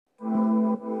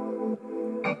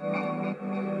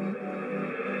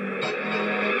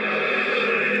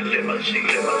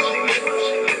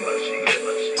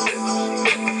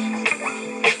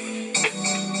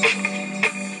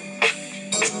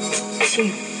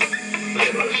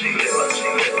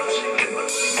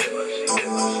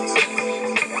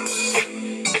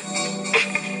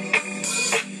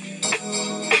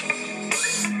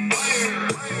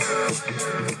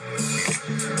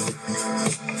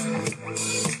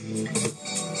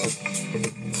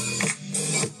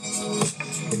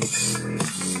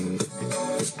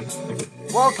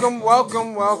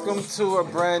Welcome to a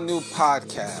brand new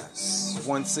podcast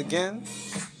once again.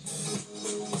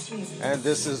 And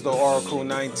this is the Oracle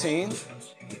 19.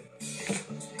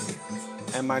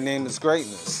 And my name is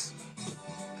Greatness.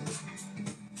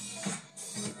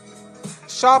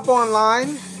 Shop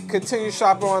online. Continue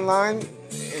shopping online.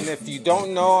 And if you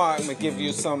don't know, I'm going to give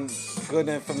you some good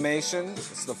information.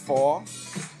 It's the fall.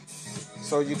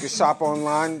 So you can shop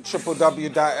online,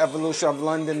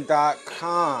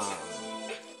 www.evolutionoflondon.com.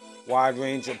 Wide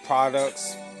range of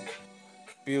products,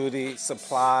 beauty,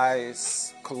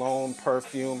 supplies, cologne,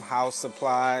 perfume, house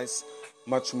supplies,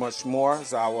 much more.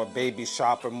 It's our baby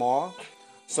shopping mall.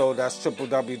 So that's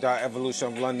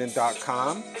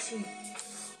www.evolutionoflondon.com.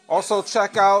 Also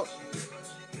check out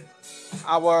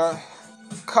our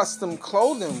custom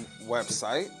clothing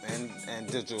website and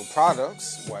digital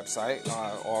products website,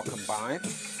 all combined.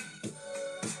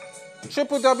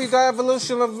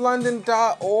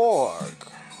 www.evolutionoflondon.org.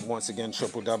 Once again,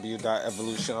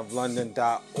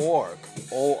 www.evolutionoflondon.org.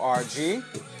 O-R-G.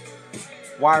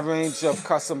 Wide range of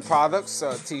custom products,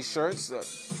 t-shirts,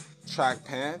 track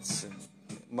pants, and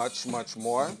much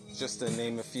more. Just to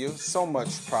name a few. So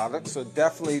much product. So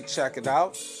definitely check it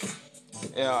out.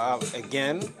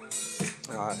 Again,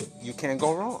 you can't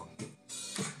go wrong.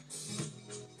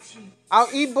 Our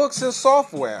ebooks and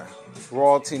software.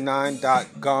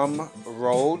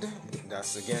 Royalty9.gumroad.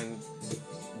 That's again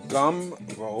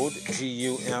Gumroad,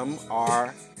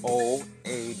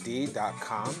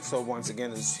 Gumroad.com. So once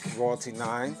again, it's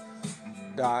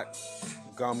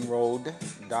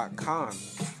royalty9.gumroad.com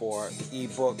for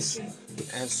ebooks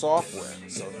and software.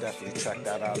 So definitely check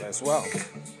that out as well.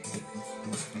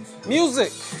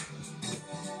 Music.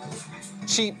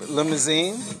 Cheap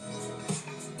Limousine.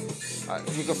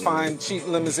 You can find Cheap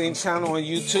Limousine channel on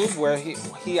YouTube where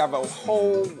he have a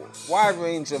whole wide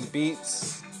range of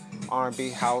beats. R&B,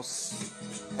 house,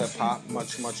 hip-hop,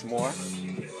 much more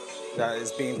that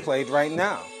is being played right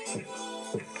now.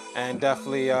 And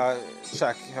definitely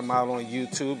check him out on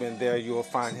YouTube, and there you will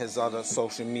find his other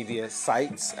social media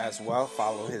sites as well.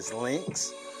 Follow his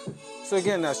links. So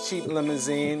again, that's Cheap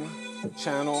Limousine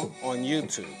channel on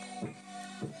YouTube.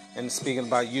 And speaking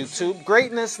about YouTube,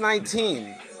 Greatness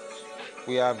 19.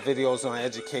 We have videos on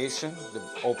education to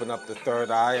open up the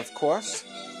third eye, of course.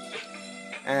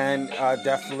 And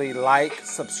definitely like,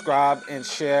 subscribe, and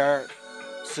share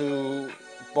to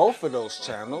both of those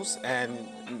channels. And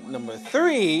number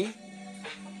 3,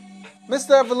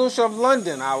 Mr. Evolution of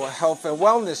London, our health and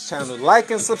wellness channel. Like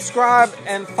and subscribe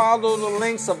and follow the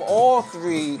links of all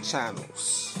 3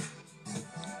 channels.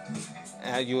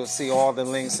 And you'll see all the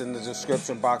links in the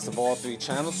description box of all 3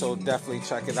 channels. So definitely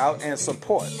check it out and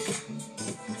support.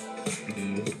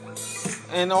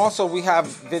 And also, we have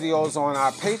videos on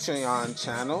our Patreon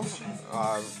channel,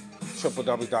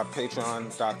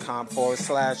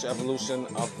 www.patreon.com/Evolution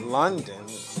of London.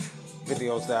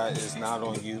 Videos that is not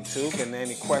on YouTube. And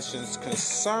any questions,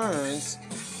 concerns,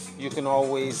 you can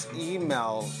always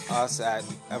email us at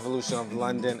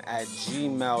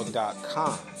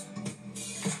evolutionoflondon@gmail.com.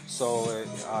 So,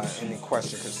 any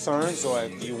question, concerns, or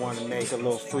if you want to make a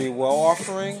little free will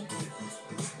offering,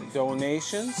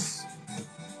 donations.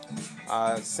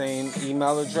 Same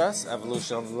email address,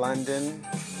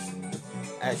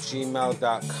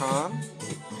 evolutionoflondon@gmail.com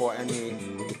for any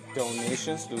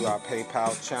donations through our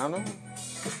PayPal channel.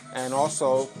 And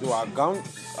also through our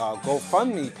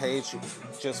GoFundMe page,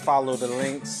 just follow the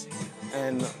links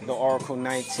in the Oracle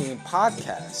 19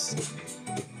 podcast.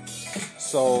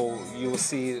 So you will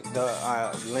see the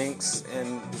links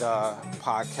in the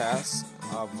podcast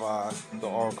of the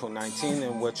Oracle 19,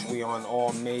 in which we on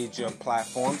all major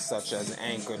platforms such as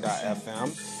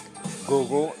Anchor.fm,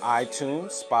 Google,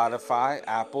 iTunes, Spotify,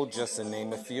 Apple, just to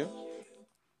name a few.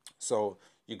 So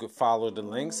you could follow the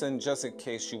links, and just in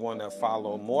case you want to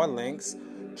follow more links,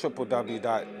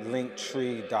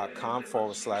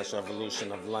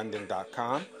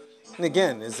 www.linktree.com/evolutionoflondon.com. And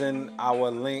again, is in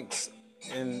our links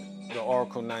in the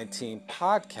Oracle 19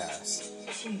 podcast,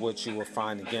 which you will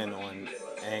find again on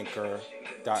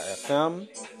Anchor.fm,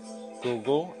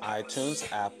 Google, iTunes,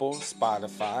 Apple,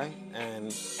 Spotify,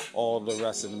 and all the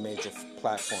rest of the major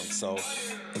platforms. So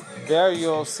there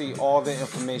you'll see all the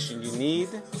information you need.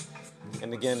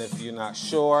 And again, if you're not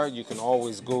sure, you can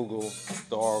always Google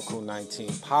the Oracle 19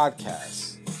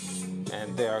 podcast.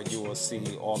 And there you will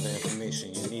see all the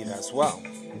information you need as well.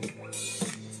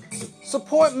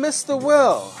 Support Mr.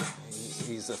 Will.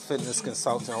 He's a fitness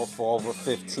consultant for over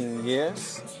 15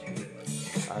 years.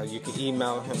 You can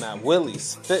email him at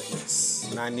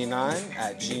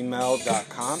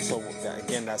williesfitness99@gmail.com. So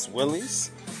again, that's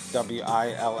Willies,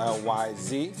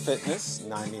 WILLYZ,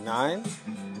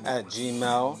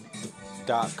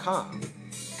 fitness99@gmail.com.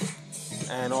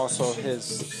 And also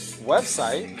his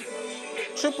website,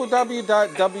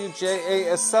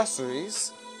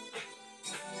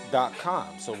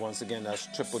 www.wjaccessories.com. So once again, that's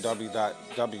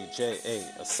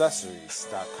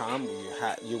www.wjaccessories.com.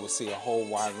 You will see a whole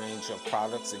wide range of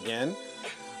products again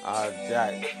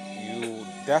that you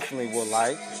definitely will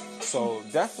like. So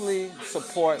definitely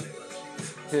support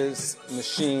his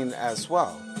machine as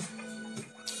well.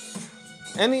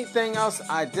 Anything else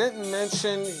I didn't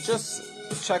mention, just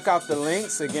check out the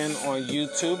links again on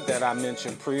YouTube that I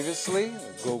mentioned previously,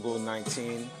 Google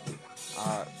 19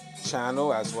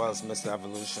 channel, as well as Mr.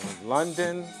 Evolution of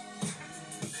London,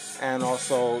 and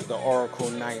also the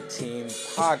Oracle 19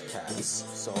 podcast.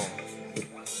 So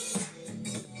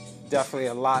definitely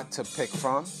a lot to pick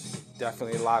from.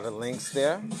 Definitely a lot of links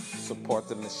there. Support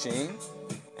the machine.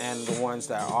 And the ones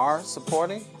that are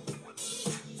supporting,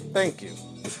 thank you.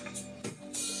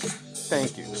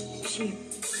 Thank you.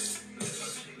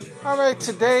 All right,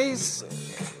 today's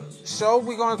show,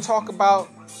 we're going to talk about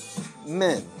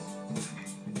men.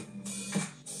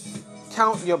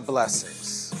 Count your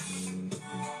blessings.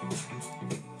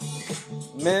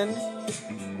 Men,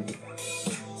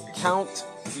 count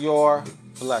your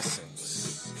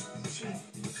blessings.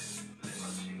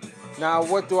 Now,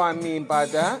 what do I mean by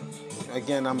that?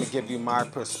 Again, I'm going to give you my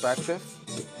perspective.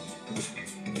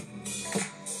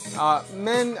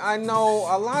 Men, I know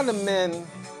a lot of men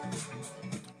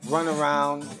run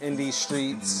around in these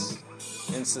streets,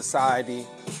 in society,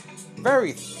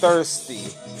 very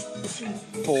thirsty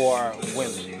for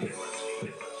women.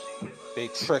 They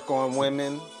trick on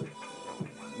women,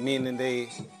 meaning they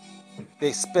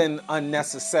spend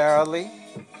unnecessarily.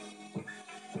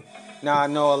 Now, I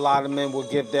know a lot of men will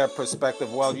give their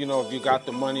perspective, well, you know, if you got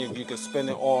the money, if you can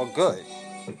spend it, all good.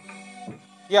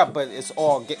 Yeah, but it's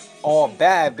all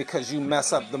bad because you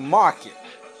mess up the market.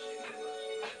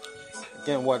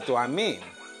 Again, what do I mean?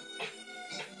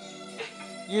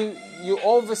 You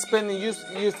overspending,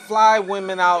 you fly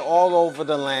women out all over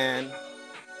the land.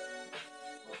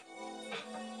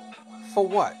 For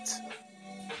what?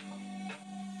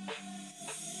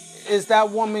 Is that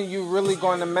woman you really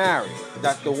going to marry?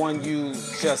 That the one you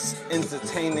just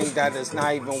entertaining that is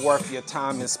not even worth your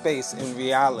time and space in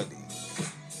reality?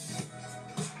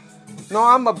 No,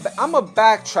 I'm a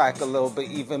backtrack a little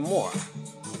bit even more.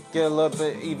 Get a little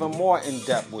bit even more in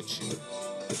depth with you.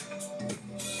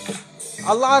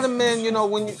 A lot of men, you know,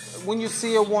 when you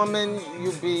see a woman,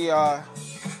 you be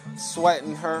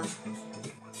sweating her,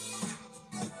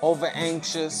 over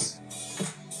anxious,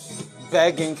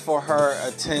 begging for her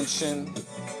attention.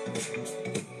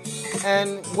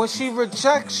 And when she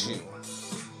rejects you,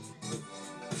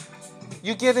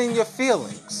 you get in your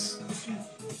feelings.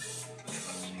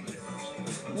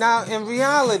 Now, in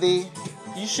reality,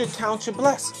 you should count your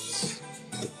blessings.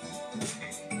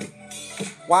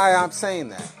 Why I'm saying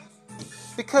that?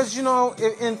 Because, you know,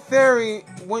 in theory,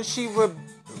 when she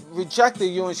rejected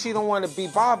you and she don't want to be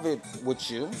bothered with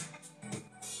you,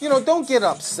 you know, don't get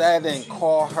upset and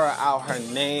call her out her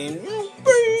name. You,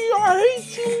 baby, I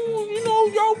hate you. You know,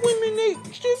 y'all women,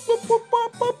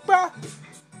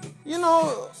 you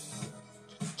know,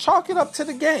 chalk it up to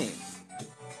the game.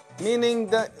 Meaning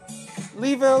that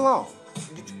leave it alone.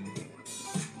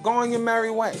 Go on your merry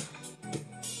way.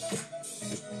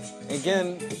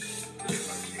 Again,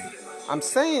 I'm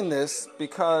saying this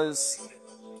because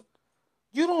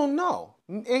you don't know.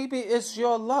 Maybe it's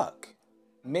your luck.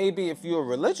 Maybe if you're a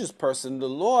religious person, the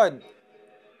Lord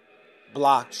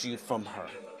blocks you from her.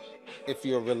 If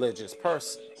you're a religious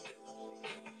person.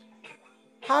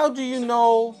 How do you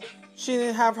know she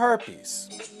didn't have herpes?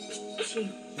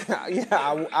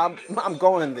 Yeah, I'm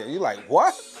going there. You're like,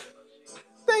 what?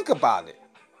 Think about it.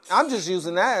 I'm just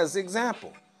using that as an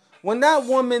example. When that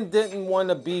woman didn't want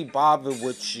to be bothered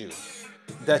with you,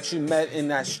 that you met in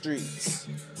that streets,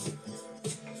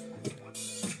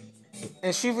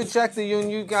 and she rejected you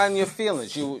and you got in your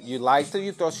feelings. You liked her,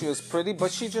 you thought she was pretty,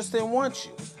 but she just didn't want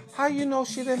you. How you know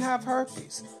she didn't have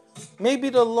herpes? Maybe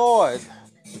the Lord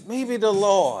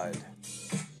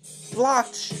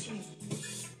blocked you.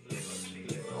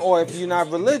 Or if you're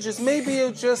not religious, maybe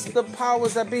it's just the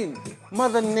powers that be.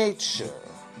 Mother Nature.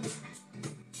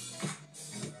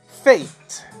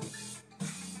 Fate.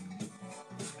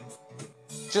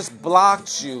 Just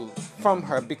blocked you from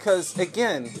her because,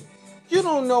 again, you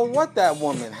don't know what that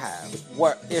woman have,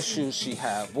 what issues she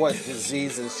have, what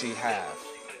diseases she have,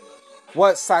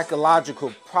 what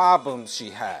psychological problems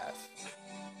she have.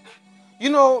 You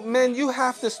know, men, you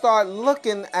have to start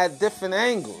looking at different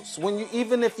angles.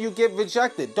 Even if you get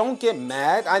rejected, don't get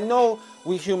mad. I know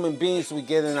we human beings, we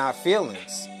get in our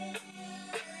feelings.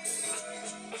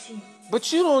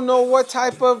 But you don't know what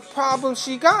type of problem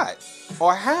she got,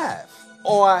 or have,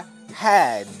 or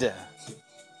had.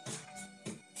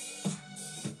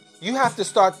 You have to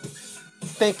start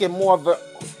thinking more of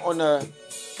on a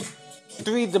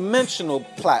three-dimensional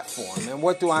platform. And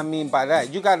what do I mean by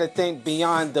that? You got to think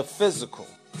beyond the physical,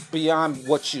 beyond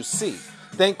what you see.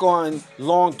 Think on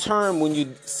long term when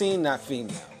you've seen that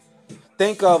female.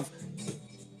 Think of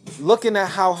looking at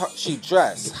how she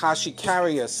dressed, how she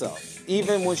carried herself,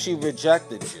 even when she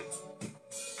rejected you.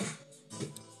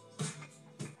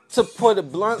 To put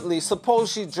it bluntly,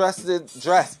 suppose she dressed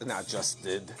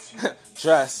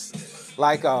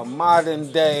like a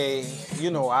modern day,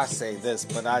 you know, I say this,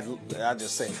 but I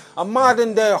just say, a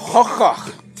modern day hooker.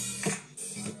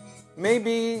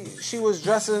 Maybe she was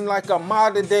dressing like a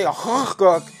modern day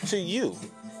hooker to you.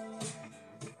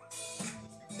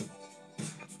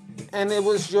 And it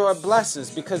was your blessings,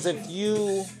 because if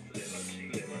you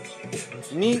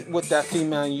meet with that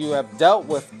female and you have dealt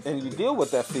with and you deal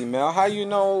with that female, how you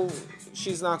know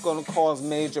she's not going to cause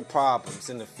major problems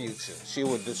in the future? She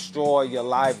will destroy your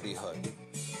livelihood.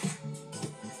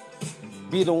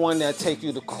 Be the one that take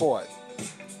you to court.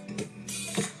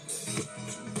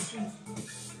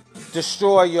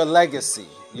 Destroy your legacy,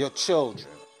 your children,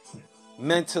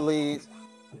 mentally,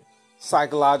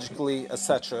 psychologically,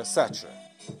 etc., etc.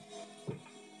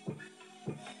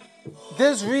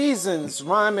 There's reasons,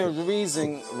 rhyme and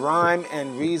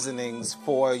reasonings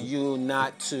for you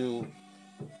not to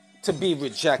be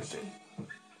rejected.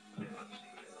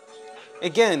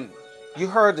 Again, you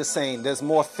heard the saying, there's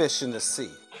more fish in the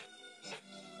sea.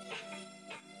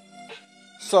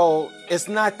 So it's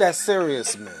not that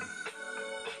serious, men.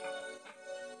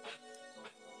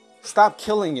 Stop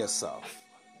killing yourself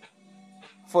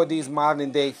for these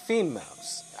modern day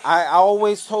females. I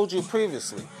always told you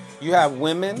previously, you have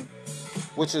women,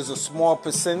 which is a small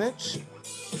percentage,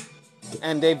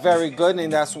 and they're very good,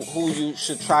 and that's who you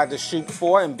should try to shoot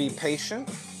for and be patient.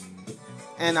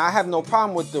 And I have no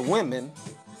problem with the women,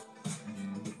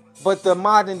 but the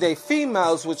modern day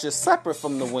females, which is separate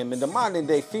from the women, the modern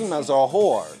day females are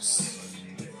whores,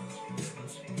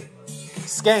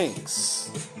 skanks,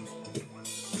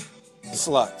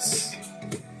 sluts,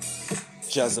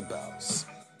 Jezebels,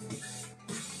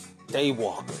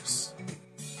 daywalkers,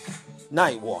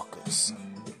 nightwalkers,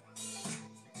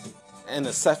 and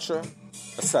etc.,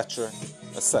 etc.,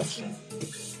 etc.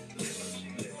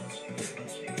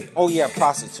 Oh yeah,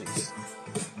 prostitutes.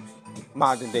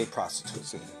 Modern day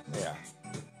prostitutes. Yeah.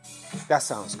 That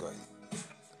sounds good.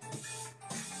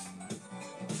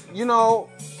 You know,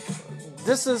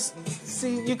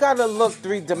 you gotta look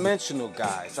three-dimensional,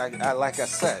 guys. Like I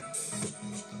said.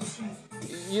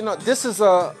 You know, this is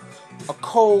a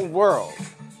cold world.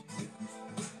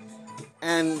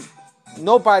 And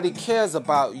nobody cares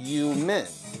about you men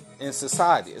in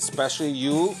society, especially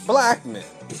you black men.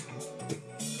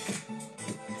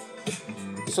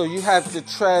 So you have to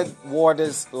tread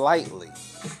waters lightly.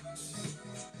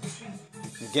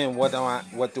 Again,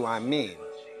 what do I mean?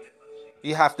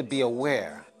 You have to be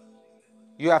aware.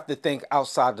 You have to think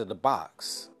outside of the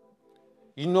box.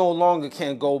 You no longer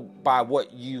can go by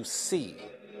what you see.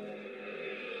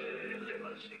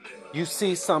 You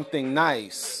see something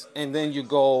nice, and then you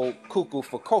go cuckoo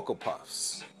for Cocoa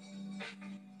Puffs.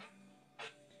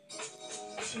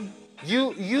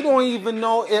 You don't even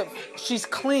know if she's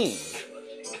clean.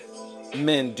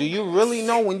 Men, do you really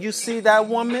know when you see that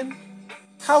woman?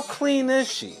 How clean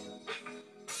is she?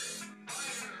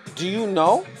 Do you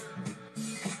know?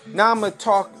 Now I'm going to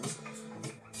talk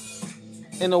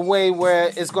in a way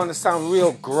where it's going to sound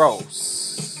real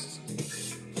gross.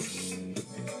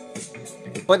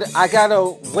 But I got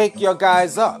to wake your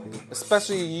guys up,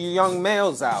 especially you young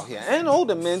males out here, and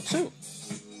older men too.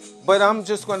 But I'm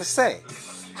just going to say,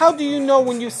 how do you know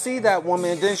when you see that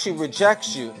woman and then she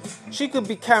rejects you? She could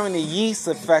be carrying a yeast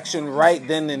infection right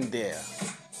then and there.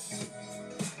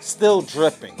 Still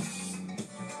dripping.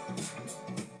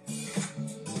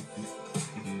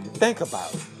 Think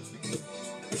about it.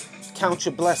 Count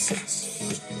your blessings.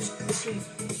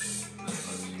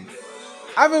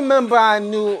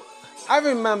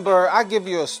 I'll give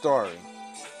you a story.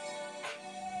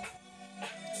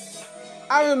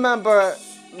 I remember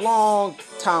long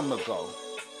time ago,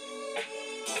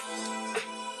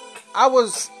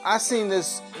 I seen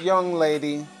this young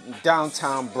lady in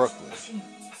downtown Brooklyn.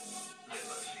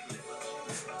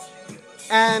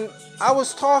 And I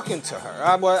was talking to her.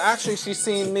 Actually, she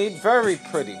seen me. Very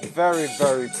pretty. Very,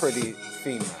 very pretty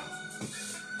female.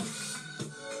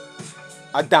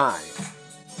 A dime.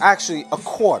 Actually, a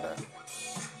quarter.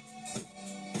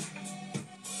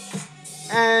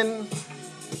 And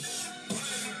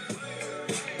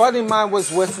buddy of mine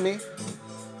was with me.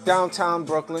 Downtown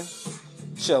Brooklyn.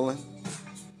 Chilling.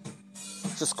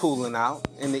 Just cooling out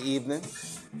in the evening.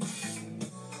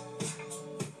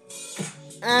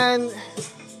 And,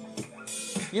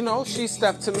 you know, she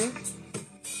stepped to me.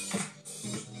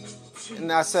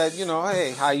 And I said, you know,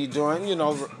 hey, how you doing? You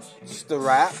know, it's the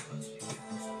rap.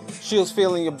 She was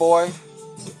feeling your boy.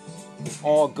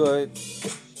 All good.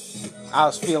 I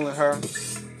was feeling her.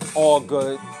 All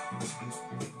good.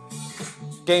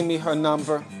 Gave me her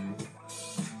number.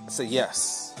 I said,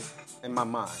 yes. In my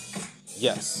mind.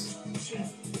 Yes.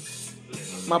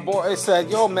 My boy said,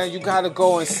 yo, man, you got to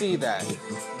go and see that.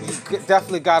 You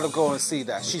definitely got to go and see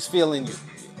that. She's feeling you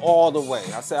all the way.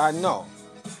 I said, I know.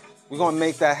 We're going to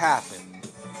make that happen.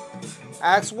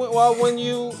 I asked, well, when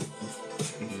you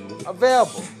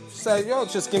available? She said, yo,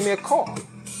 just give me a call.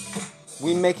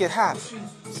 We make it happen.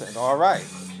 I said, all right.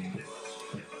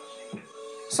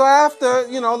 So after,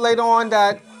 you know, later on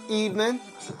that evening,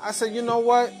 I said, you know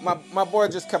what? My boy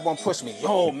just kept on pushing me.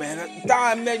 Yo, man,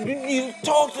 Don, man, you need to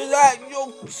talk to that.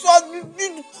 Yo, son, you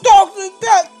need to talk to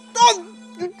that. Son,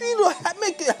 you need to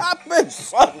make it happen,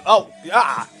 son. Oh,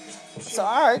 God. I said,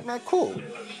 all right, man, cool.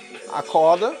 I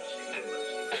called her.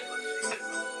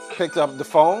 Picked up the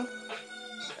phone.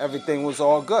 Everything was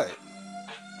all good.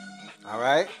 All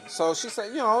right? So she said,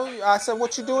 you know, I said,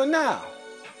 what you doing now?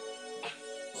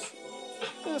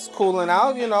 Just cooling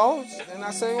out, you know. And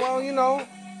I said, well, you know.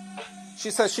 She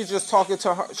said she's just talking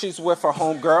to her. She's with her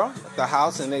homegirl at the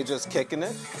house, and they just kicking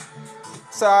it.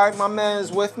 So, all right, my man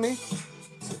is with me.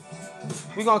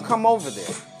 We're going to come over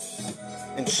there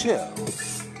and chill.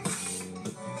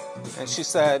 And she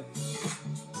said,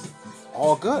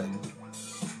 all good.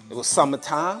 It was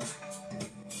summertime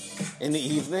in the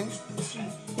evening,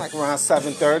 like around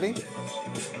 7:30.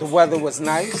 The weather was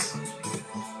nice,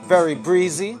 very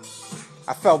breezy.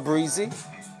 I felt breezy,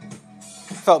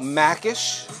 felt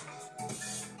Macish.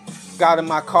 Got in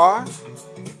my car,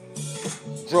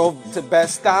 drove to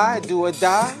Bed-Stuy, do or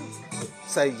die.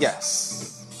 Say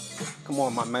yes. Come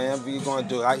on, my man, what are you gonna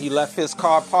do? He left his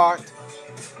car parked,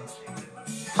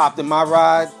 hopped in my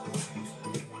ride.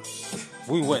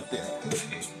 We went there,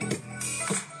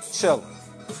 chilling.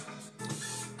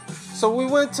 So we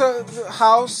went to the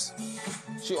house.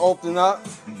 She opened up,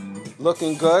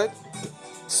 looking good,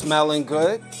 smelling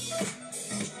good.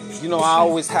 You know, I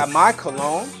always have my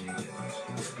cologne.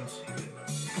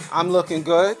 I'm looking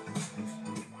good,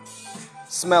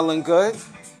 smelling good,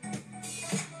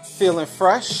 feeling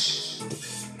fresh,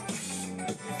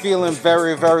 feeling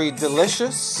very, very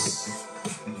delicious.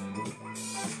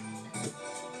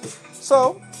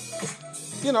 So,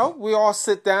 you know, we all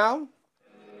sit down.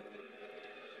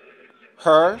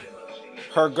 Her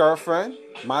girlfriend,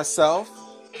 myself,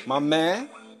 my man.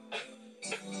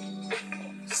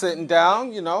 Sitting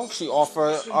down, you know, she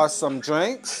offered us some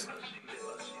drinks.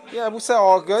 Yeah, we said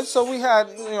all good. So we had,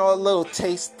 you know, a little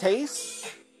taste.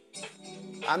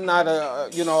 I'm not a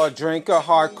drinker,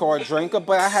 hardcore drinker,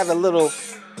 but I had a little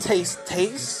taste.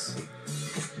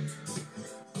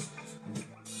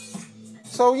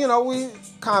 So, you know, we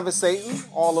conversating,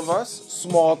 all of us,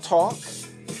 small talk.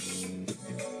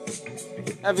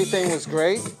 Everything was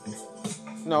great.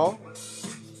 You know,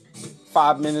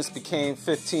 5 minutes became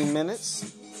 15 minutes.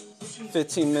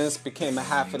 15 minutes became a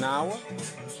half an hour.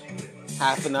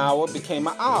 Half an hour became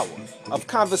an hour of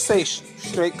conversation,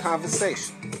 straight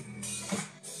conversation.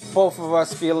 Both of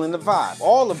us feeling the vibe.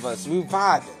 All of us, we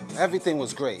vibing. Everything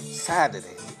was great.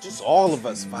 Saturday, just all of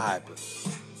us vibing.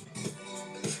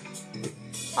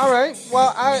 All right,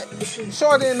 well,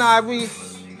 Shorty and I, we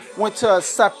went to a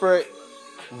separate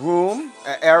room,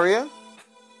 an area.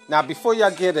 Now, before y'all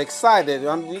get excited,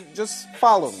 just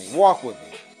follow me, walk with me.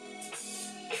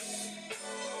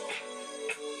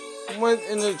 Went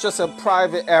into just a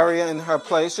private area in her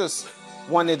place, just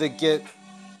wanted to get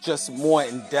just more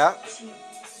in depth.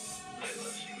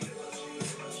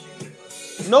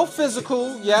 No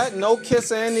physical yet, no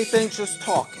kiss or anything, just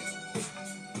talking.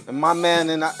 And my man,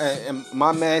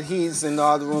 he's in the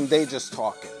other room, they just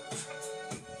talking.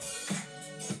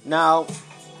 Now,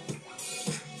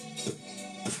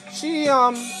 she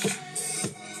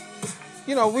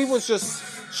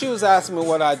she was asking me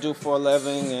what I do for a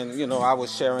living, and I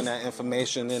was sharing that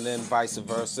information, and then vice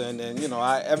versa, and then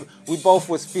we both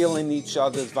was feeling each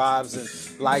other's vibes and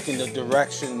liking the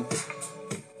direction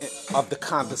of the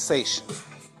conversation.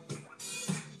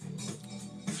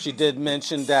 She did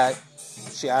mention that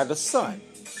she had a son.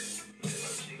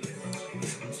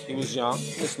 He was young.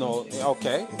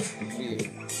 Okay, we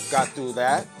got through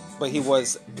that, but he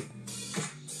was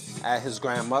at his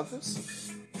grandmother's.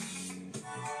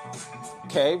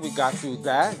 Okay, we got through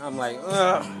that. I'm like,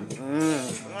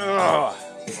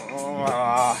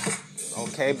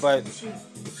 okay, but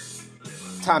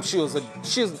time she was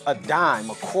a dime,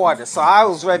 a quarter. So I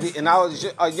was ready, and I was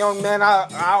a young man. I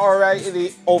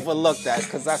already overlooked that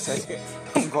because I said,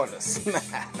 I'm gonna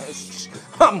smash.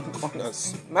 I'm gonna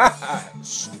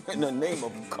smash in the name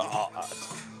of God.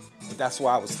 That's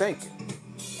what I was thinking.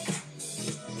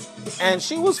 And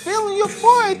she was feeling your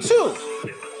boy too.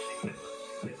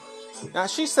 Now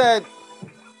she said,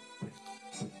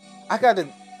 I gotta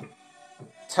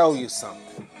tell you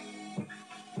something.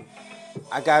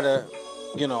 I gotta,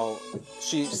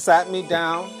 she sat me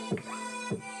down,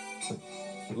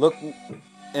 looked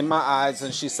in my eyes,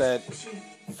 and she said,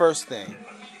 first thing,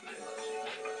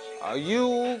 are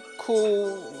you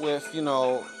cool with, me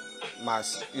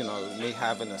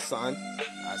having a son?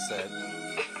 I said,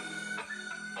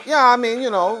 yeah, I mean,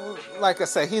 like I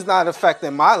said, he's not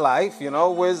affecting my life.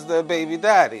 Where's the baby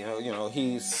daddy?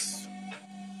 He's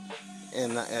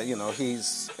in,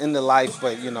 he's in the life,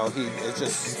 but it's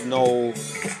just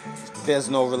there's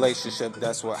no relationship.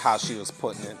 That's how she was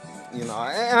putting it.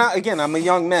 Again, I'm a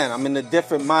young man. I'm in a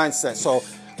different mindset, so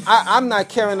I'm not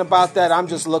caring about that. I'm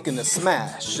just looking to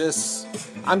smash.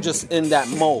 I'm just in that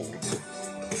mode.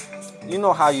 You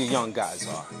know how you young guys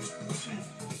are.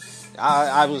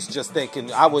 I was just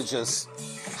thinking, I was just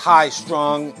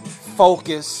high-strong,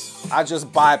 focused. I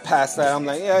just bypassed that. I'm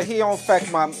like, yeah,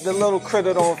 the little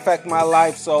critter don't affect my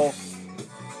life. So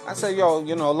I said, yo, as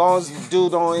long as the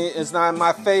dude it's not in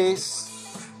my face,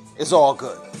 it's all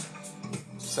good.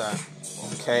 So,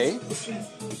 okay.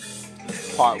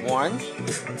 Part one.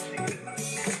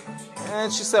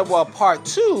 And she said, well, part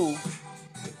two,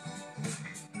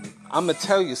 I'm going to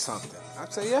tell you something. I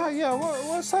said, yeah,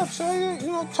 what's up,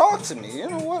 sure? Talk to me.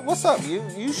 What's up?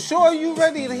 You sure you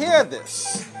ready to hear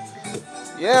this?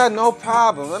 Yeah, no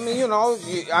problem. I mean,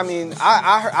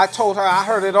 I told her I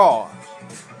heard it all.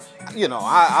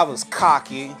 I was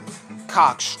cocky,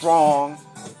 cock strong.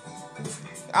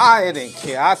 I didn't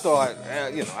care. I thought,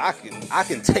 I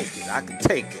can take it. I can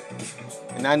take it.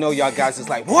 And I know y'all guys is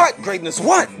like, what? Greatness,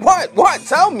 what? What?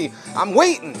 Tell me. I'm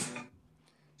waiting.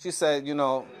 She said,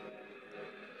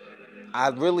 I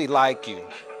really like you.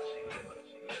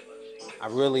 I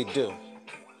really do.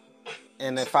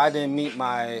 And if I didn't meet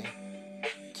my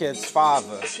kid's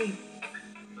father,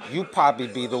 you probably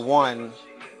be the one,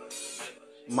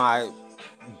 my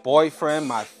boyfriend,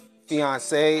 my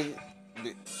fiance,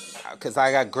 because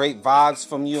I got great vibes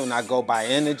from you and I go by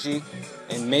energy,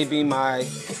 and maybe my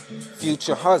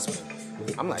future husband.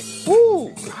 I'm like,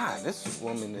 whoo, God, this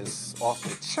woman is off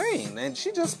the chain, and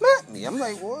she just met me. I'm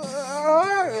like, well, all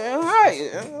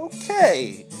right,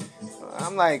 okay.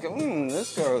 I'm like,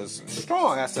 this girl is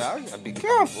strong. I said, I gotta be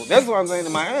careful. That's what I'm saying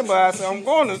in my head, but I said, I'm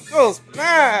going to still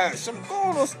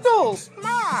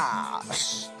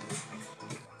smash.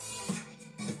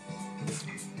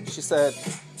 She said,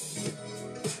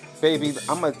 baby,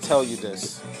 I'm gonna tell you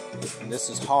this, and this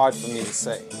is hard for me to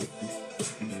say.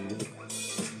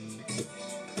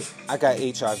 I got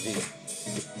HIV.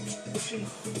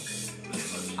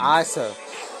 I said,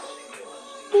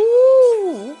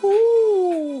 ooh.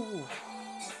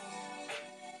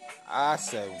 I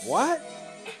said, what?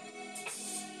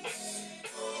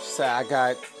 She said, I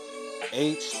got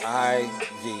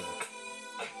HIV.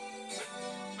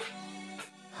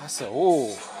 I said,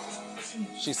 ooh.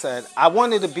 She said, I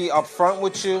wanted to be upfront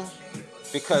with you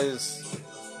because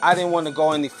I didn't want to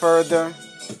go any further,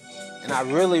 and I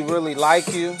really, really like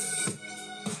you.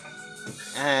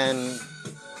 And,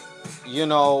 you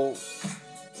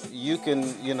can,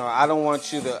 I don't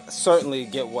want you to certainly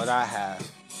get what I have.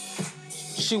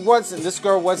 This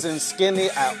girl wasn't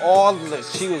skinny at all.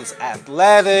 She was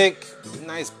athletic,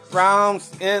 nice brown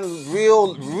skin,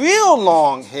 real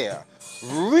long hair.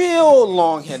 Real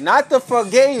long hair, not the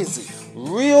fugazi.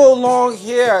 Real long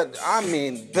hair, I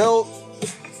mean, built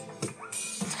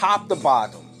top to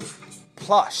bottom.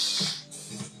 Plush.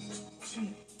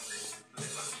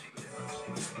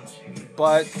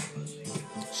 But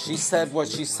she said what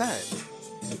she said.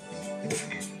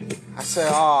 I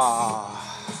said,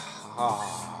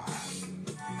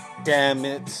 damn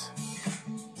it.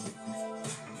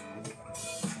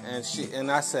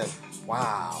 And I said,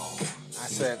 wow. I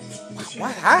said,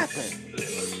 what happened?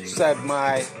 She said,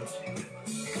 my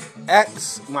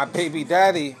ex, my baby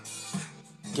daddy,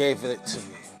 gave it to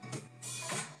me.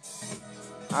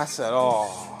 I said, oh,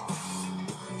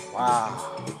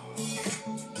 wow.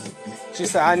 She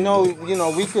said, I know,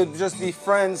 we could just be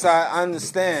friends, I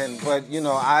understand, but,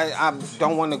 I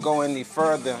don't want to go any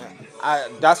further.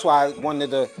 That's why I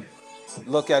wanted to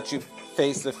look at you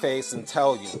face to face and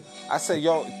tell you. I said,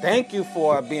 yo, thank you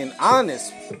for being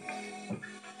honest.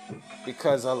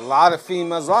 Because a lot of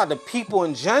females, a lot of people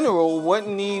in general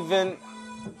wouldn't even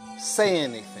say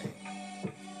anything.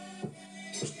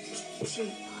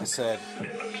 I said,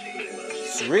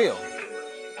 it's real.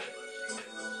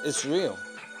 It's real.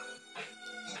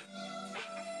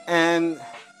 And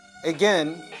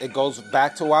again, it goes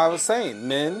back to what I was saying.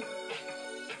 Men,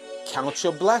 count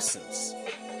your blessings.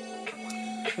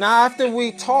 Now, after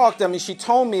we talked, she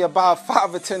told me about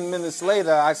 5 or 10 minutes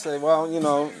later, I said, well,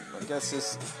 I guess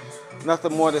it's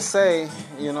nothing more to say.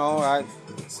 I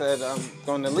said, I'm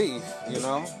going to leave,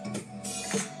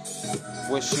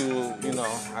 Wish you,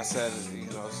 I said,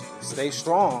 stay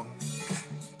strong.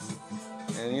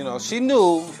 And, she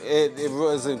knew it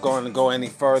wasn't going to go any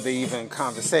further, even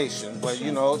conversation. But, she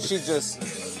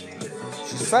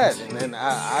said, and then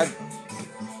I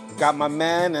got my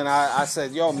man, and I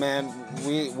said, yo, man,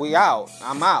 we out.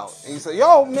 I'm out. And he said,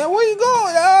 yo, man, where you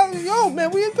going? Yo, man,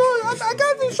 where you going? I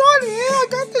got the shorty here. I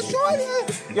got the shorty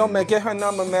here. Yo, man, get her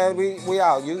number, man. We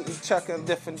out. You check a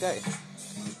different day.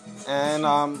 And,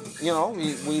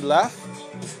 we left.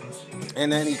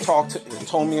 And then he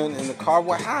told me in the car,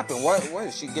 what happened?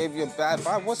 What? She gave you a bad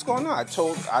vibe? What's going on? I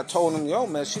told him, yo,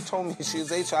 man, she told me she was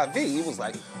HIV. He was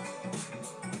like,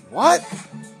 what?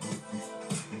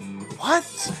 What?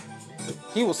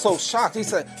 He was so shocked. He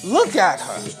said, look at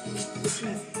her.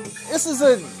 This is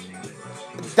a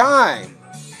dime,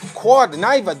 quarter,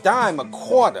 not even a dime, a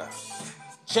quarter.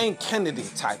 Jane Kennedy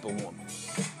type of woman.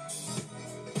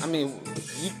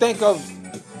 You think of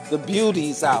the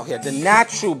beauties out here, the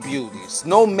natural beauties,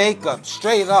 no makeup,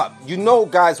 straight up.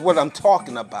 Guys, what I'm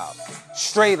talking about.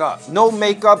 Straight up. No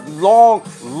makeup, long,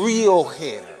 real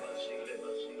hair.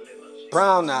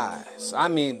 Brown eyes.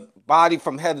 Body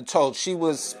from head to toe. She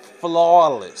was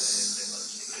flawless.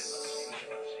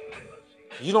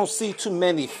 You don't see too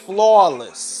many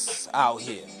flawless out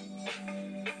here.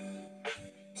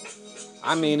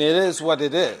 It is what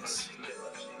it is.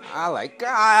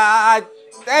 God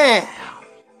damn.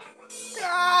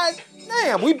 God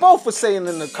damn. We both were saying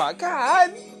in the car,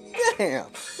 God damn.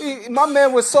 My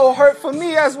man was so hurt for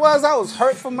me as well as I was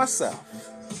hurt for myself.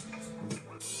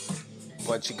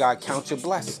 But you gotta count your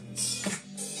blessings.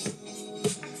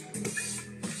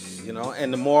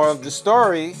 And the moral of the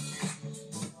story,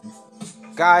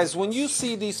 guys, when you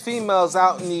see these females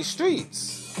out in these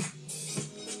streets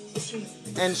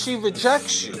and she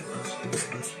rejects you,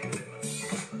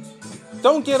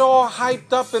 don't get all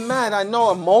hyped up and mad. I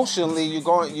know emotionally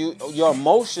your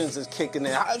emotions is kicking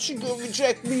in. How she gonna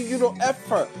reject me? You don't F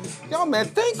her. Yo, man,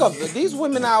 think of it. These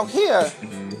women out here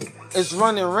is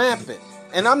running rampant.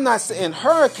 And I'm not saying, in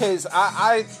her case,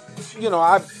 I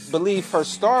believe her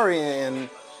story, and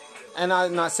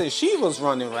I'm not saying she was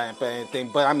running rampant or anything,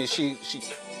 but she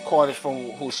caught it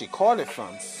from who she caught it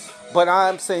from. But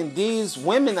I'm saying these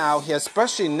women out here,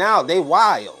 especially now, they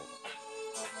wild.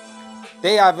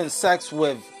 They having sex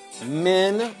with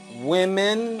men,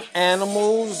 women,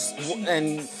 animals,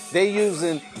 and they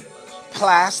using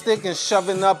plastic and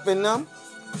shoving up in them,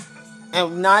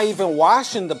 and not even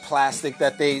washing the plastic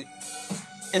that they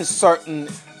inserting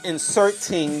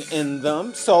in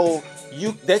them. So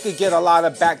they could get a lot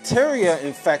of bacteria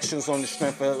infections on the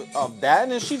strength of that,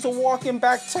 and she's a walking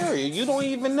bacteria. You don't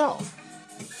even know.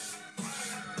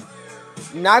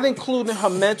 Not including her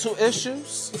mental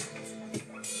issues,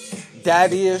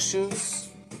 daddy issues,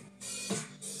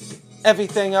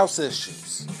 everything else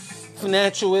issues,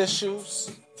 financial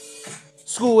issues,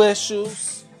 school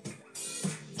issues,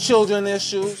 children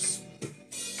issues,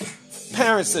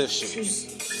 parents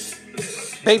issues,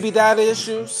 baby daddy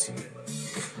issues,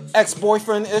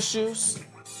 ex-boyfriend issues,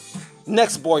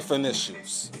 next boyfriend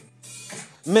issues,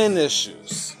 men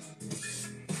issues,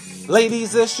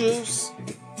 ladies issues,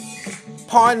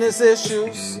 partners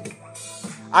issues,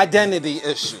 identity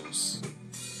issues,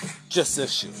 just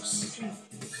issues.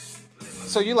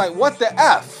 So you're like, what the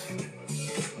F?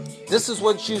 This is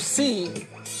what you see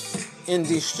in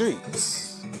these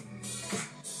streets.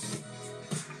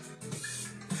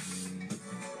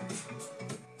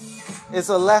 It's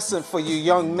a lesson for you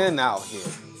young men out here.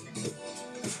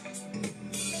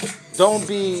 Don't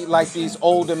be like these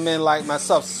older men like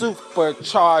myself, super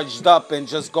charged up and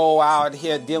just go out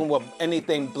here dealing with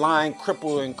anything blind,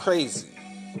 crippled, and crazy.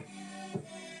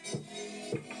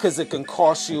 Because it can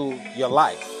cost you your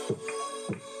life.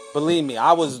 Believe me,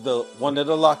 I was one of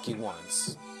the lucky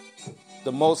ones.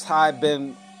 The Most High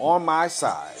been on my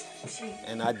side.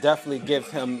 And I definitely give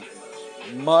him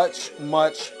much,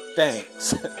 much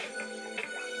thanks.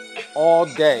 All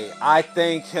day. I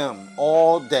thank him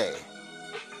all day.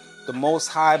 The Most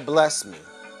High bless me.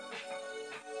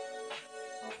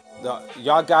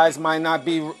 Y'all guys might not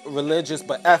be religious,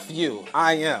 but F you,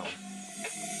 I am.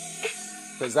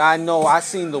 Because I know I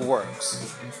seen the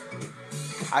works.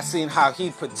 I seen how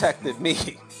he protected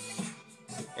me.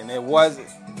 And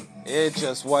it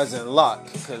just wasn't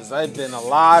luck. Because there's been a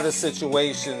lot of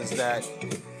situations that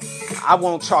I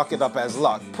won't chalk it up as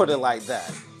luck. Put it like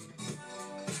that.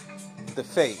 The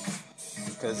faith.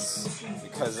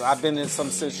 Because I've been in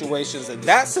some situations, and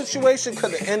that situation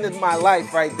could have ended my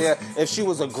life right there if she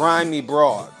was a grimy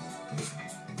broad.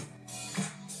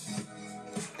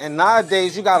 And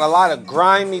nowadays, you got a lot of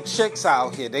grimy chicks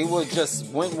out here. They would just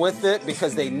went with it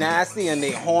because they nasty and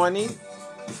they horny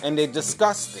and they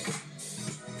disgusting.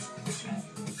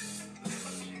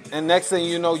 And next thing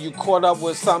you know, you caught up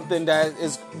with something that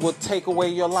will take away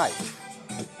your life.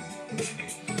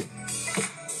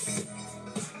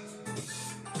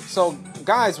 So,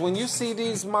 guys, when you see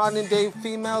these modern day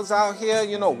females out here,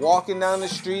 walking down the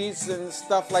streets and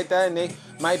stuff like that, and they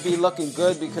might be looking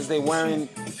good because they're wearing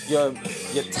your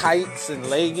tights and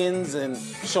leggings and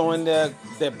showing their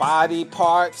body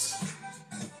parts.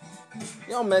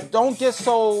 Yo, man, don't get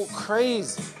so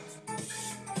crazy.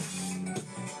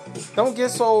 Don't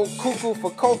get so cuckoo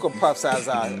for Cocoa Puffs, as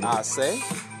I say,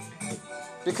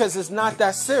 because it's not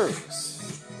that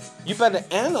serious. You better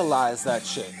analyze that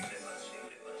chick.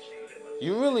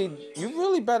 You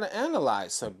really better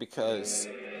analyze her, because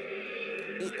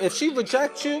if she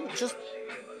rejects you, just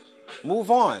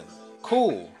move on.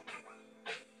 Cool.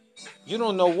 You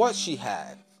don't know what she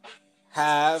had.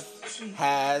 Have,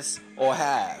 has, or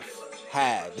have.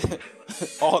 Had.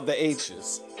 All the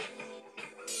H's.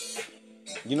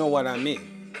 You know what I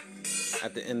mean,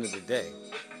 at the end of the day.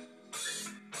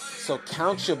 So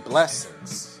count your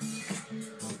blessings.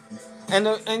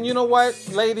 And you know what,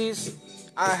 ladies?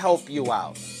 I help you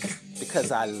out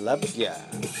because I love ya.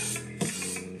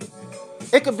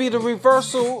 It could be the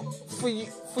reversal for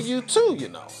you too,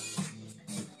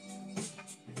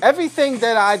 Everything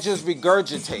that I just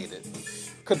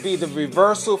regurgitated could be the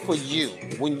reversal for you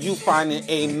when you find an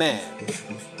amen.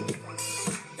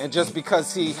 And just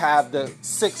because he have the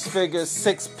 6-figure,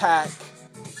 6-pack,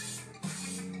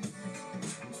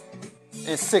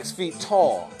 and 6 feet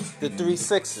tall, the 3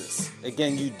 6s,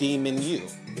 again, you deeming you.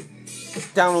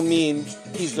 That don't mean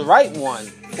he's the right one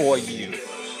for you.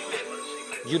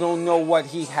 You don't know what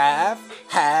he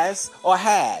has, or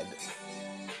had.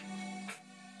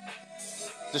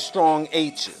 The strong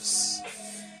H's.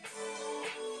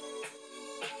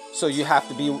 So you have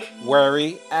to be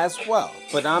wary as well.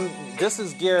 But this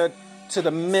is geared to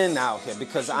the men out here,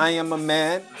 because I am a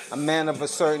man of a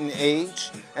certain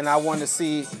age, and I want to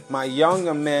see my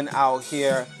younger men out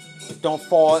here don't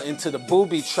fall into the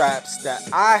booby traps that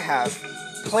I have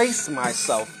placed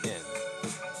myself in.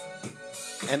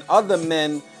 And other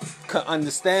men can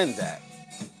understand that.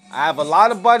 I have a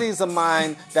lot of buddies of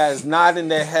mine that is nodding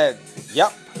their head.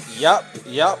 Yup.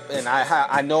 And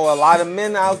I know a lot of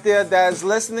men out there that is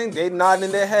listening. They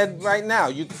nodding their head right now.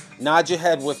 You nod your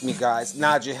head with me, guys.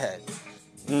 Nod your head.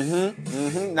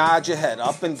 Nod your head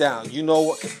up and down. You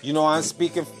know I'm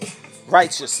speaking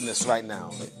righteousness right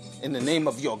now. In the name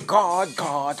of your God.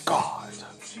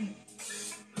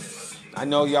 I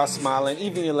know y'all smiling.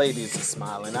 Even your ladies are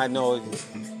smiling. I know.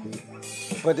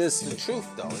 But it's the truth,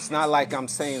 though. It's not like I'm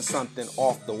saying something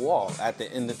off the wall at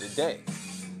the end of the day.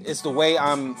 It's the way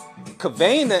I'm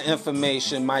conveying the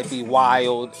information might be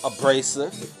wild,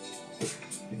 abrasive.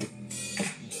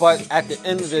 But at the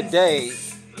end of the day,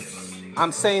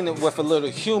 I'm saying it with a little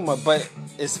humor, but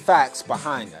it's facts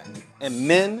behind that. And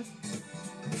men,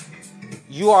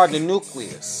 you are the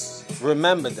nucleus.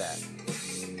 Remember that.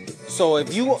 So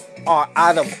if you are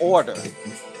out of order,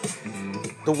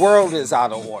 the world is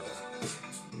out of order.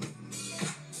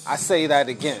 I say that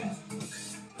again.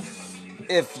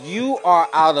 If you are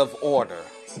out of order,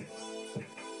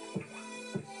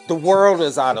 the world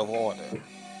is out of order.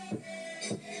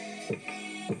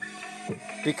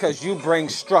 Because you bring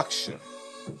structure.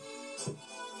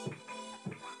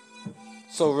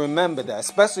 So remember that,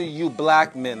 especially you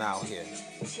black men out here.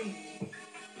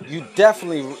 You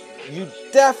definitely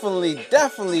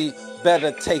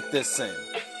better take this in.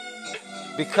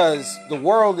 because the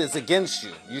world is against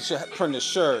you. You should print a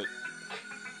shirt,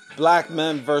 Black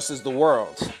Men versus the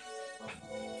World,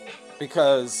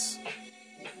 because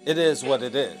it is what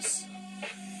it is.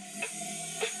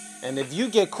 And if you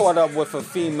get caught up with a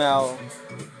female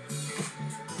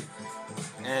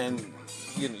and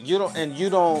you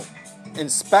don't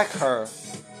inspect her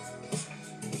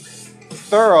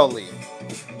thoroughly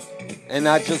and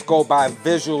not just go by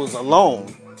visuals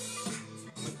alone,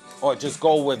 or just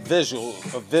go with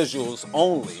visuals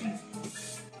only,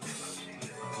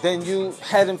 then you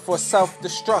heading for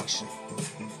self-destruction.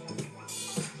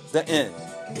 The end.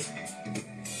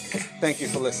 Thank you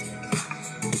for listening.